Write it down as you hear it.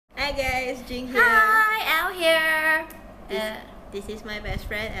guys, Jing here. Hi, Elle here. This is my best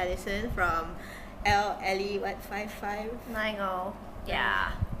friend Allison from Elle, what, 55? 90.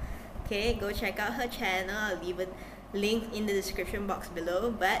 Yeah. Okay, go check out her channel. I'll leave a link in the description box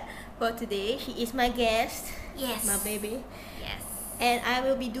below. But for today, she is my guest. Yes. My baby. Yes. And I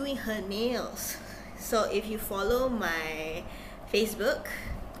will be doing her nails. So if you follow my Facebook,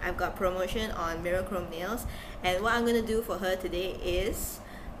 I've got promotion on Mirror Chrome Nails, and what I'm gonna do for her today is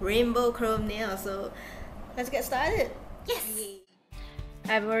rainbow chrome nails. So let's get started. Yes.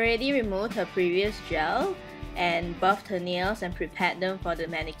 I've already removed her previous gel and buffed her nails and prepared them for the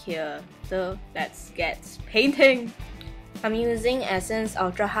manicure. So let's get painting. I'm using Essence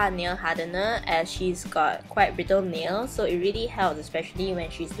Ultra Hard Nail Hardener as she's got quite brittle nails, so it really helps, especially when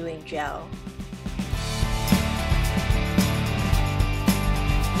she's doing gel.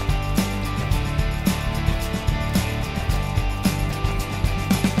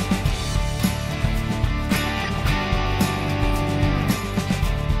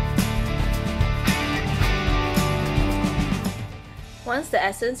 Once the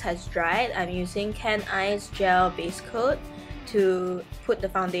essence has dried, I'm using CRNailz Gel Base Coat to put the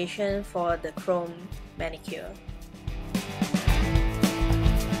foundation for the chrome manicure.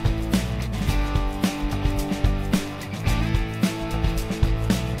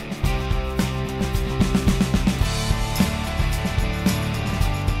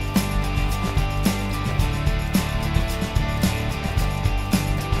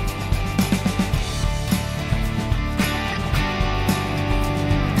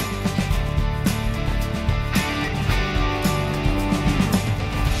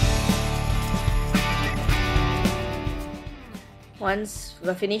 Once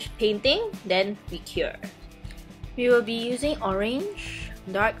we're finished painting, then we cure. We will be using orange,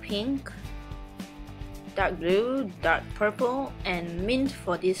 dark pink, dark blue, dark purple, and mint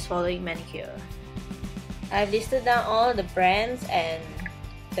for this following manicure. I've listed down all the brands and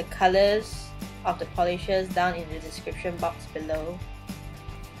the colors of the polishes down in the description box below.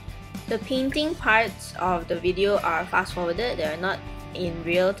 The painting parts of the video are fast forwarded, they are not in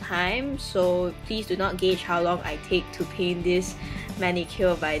real time, so please do not gauge how long I take to paint this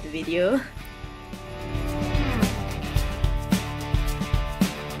manicure by the video.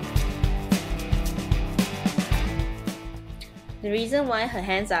 The reason why her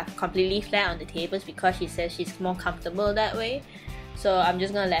hands are completely flat on the table is because she says she's more comfortable that way, so I'm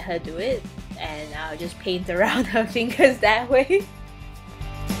just gonna let her do it and I'll just paint around her fingers that way.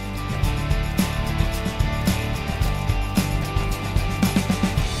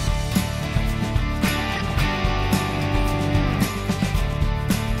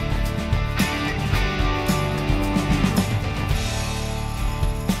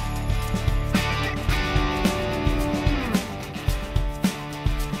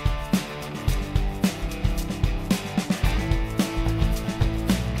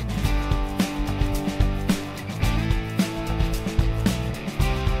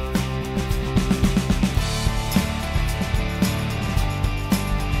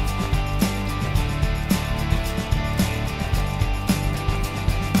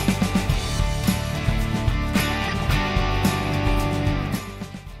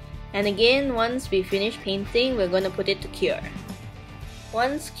 And again, once we finish painting, we're going to put it to cure.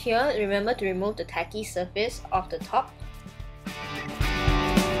 Once cured, remember to remove the tacky surface of the top.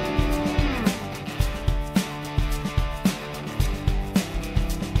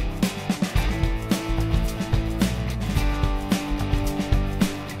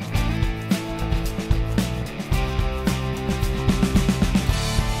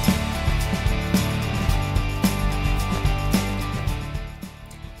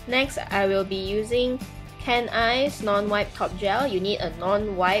 Next, I will be using CRNailz non-wipe top gel. You need a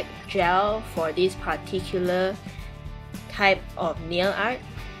non-wipe gel for this particular type of nail art.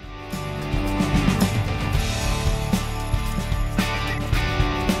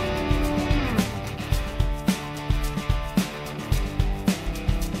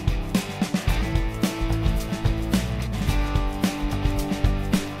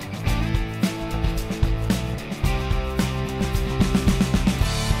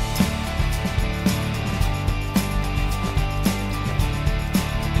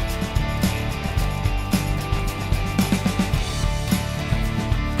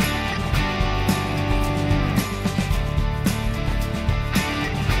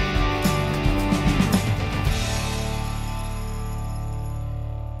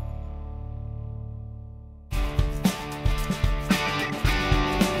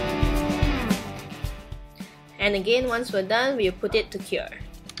 And again, once we're done, we'll put it to cure.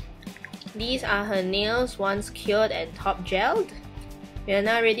 These are her nails once cured and top gelled. We are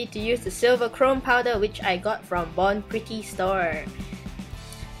now ready to use the silver chrome powder which I got from Born Pretty store.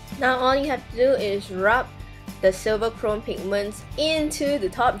 Now all you have to do is rub the silver chrome pigments into the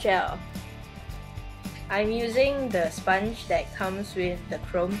top gel. I'm using the sponge that comes with the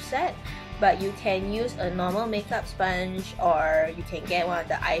chrome set, but you can use a normal makeup sponge or you can get one of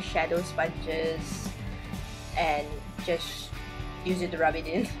the eyeshadow sponges and just use it to rub it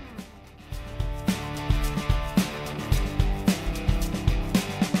in.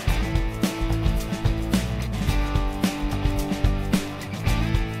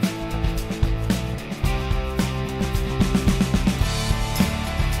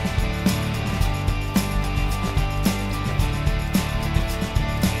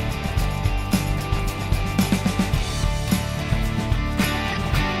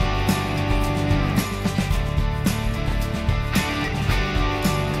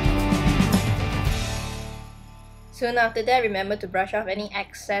 Soon after that, remember to brush off any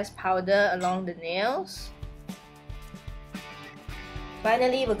excess powder along the nails.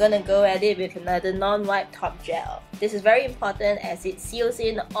 Finally, we're gonna go at it with another non-wipe top gel. This is very important as it seals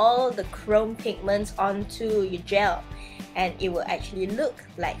in all the chrome pigments onto your gel and it will actually look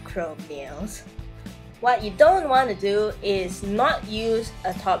like chrome nails. What you don't want to do is not use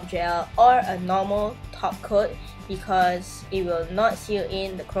a top gel or a normal top coat because it will not seal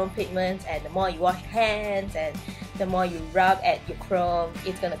in the chrome pigments, and the more you wash your hands and the more you rub at your chrome,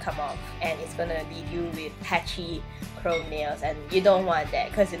 it's gonna come off and it's gonna leave you with patchy chrome nails, and you don't want that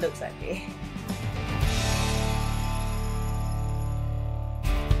because it looks ugly.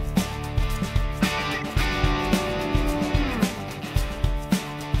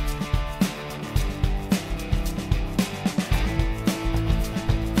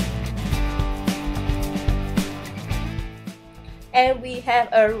 And we have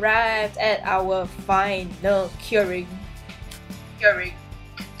arrived at our final curing.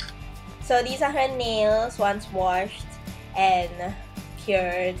 So these are her nails once washed and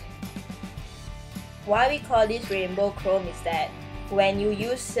cured. Why we call this rainbow chrome is that when you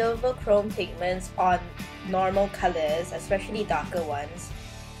use silver chrome pigments on normal colors, especially darker ones,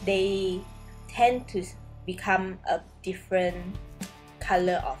 they tend to become a different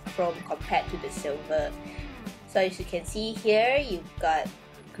color of chrome compared to the silver. So as you can see here, you've got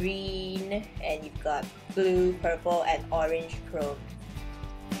green and you've got blue, purple and orange chrome.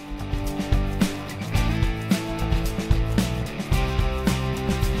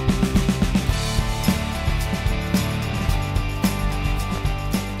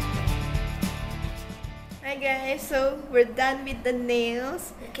 Hi guys, so we're done with the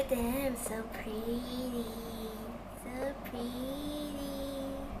nails. Look at them, so pretty. So pretty.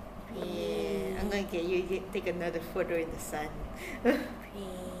 Yeah, I'm gonna get you to take another photo in the sun. Pretty.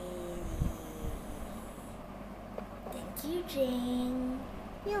 Thank you, Jane.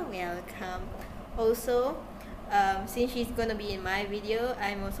 You're welcome. Also, since she's gonna be in my video,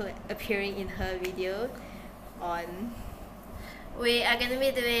 I'm also appearing in her video on... We are gonna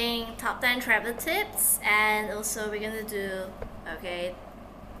be doing top 10 travel tips, and also we're gonna do,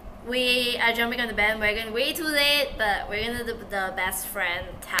 we are jumping on the bandwagon way too late, but we're gonna do the best friend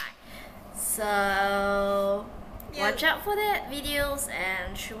tag. So watch out for that videos,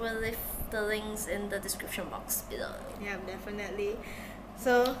 and she will leave the links in the description box below. Yeah, definitely.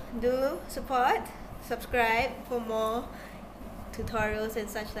 So do support, subscribe for more tutorials and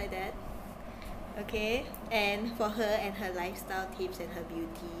such like that. Okay, and for her and her lifestyle tips and her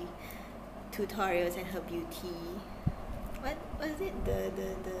beauty tutorials and her beauty, what was it, the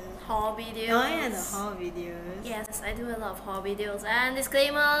Haul videos. Oh yeah, the haul videos. Yes, I do a lot of haul videos, and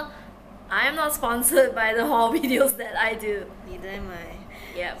disclaimer, I am not sponsored by the haul videos that I do. Neither am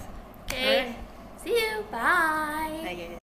I. Yep. Okay. Alright. See you. Bye. Bye guys.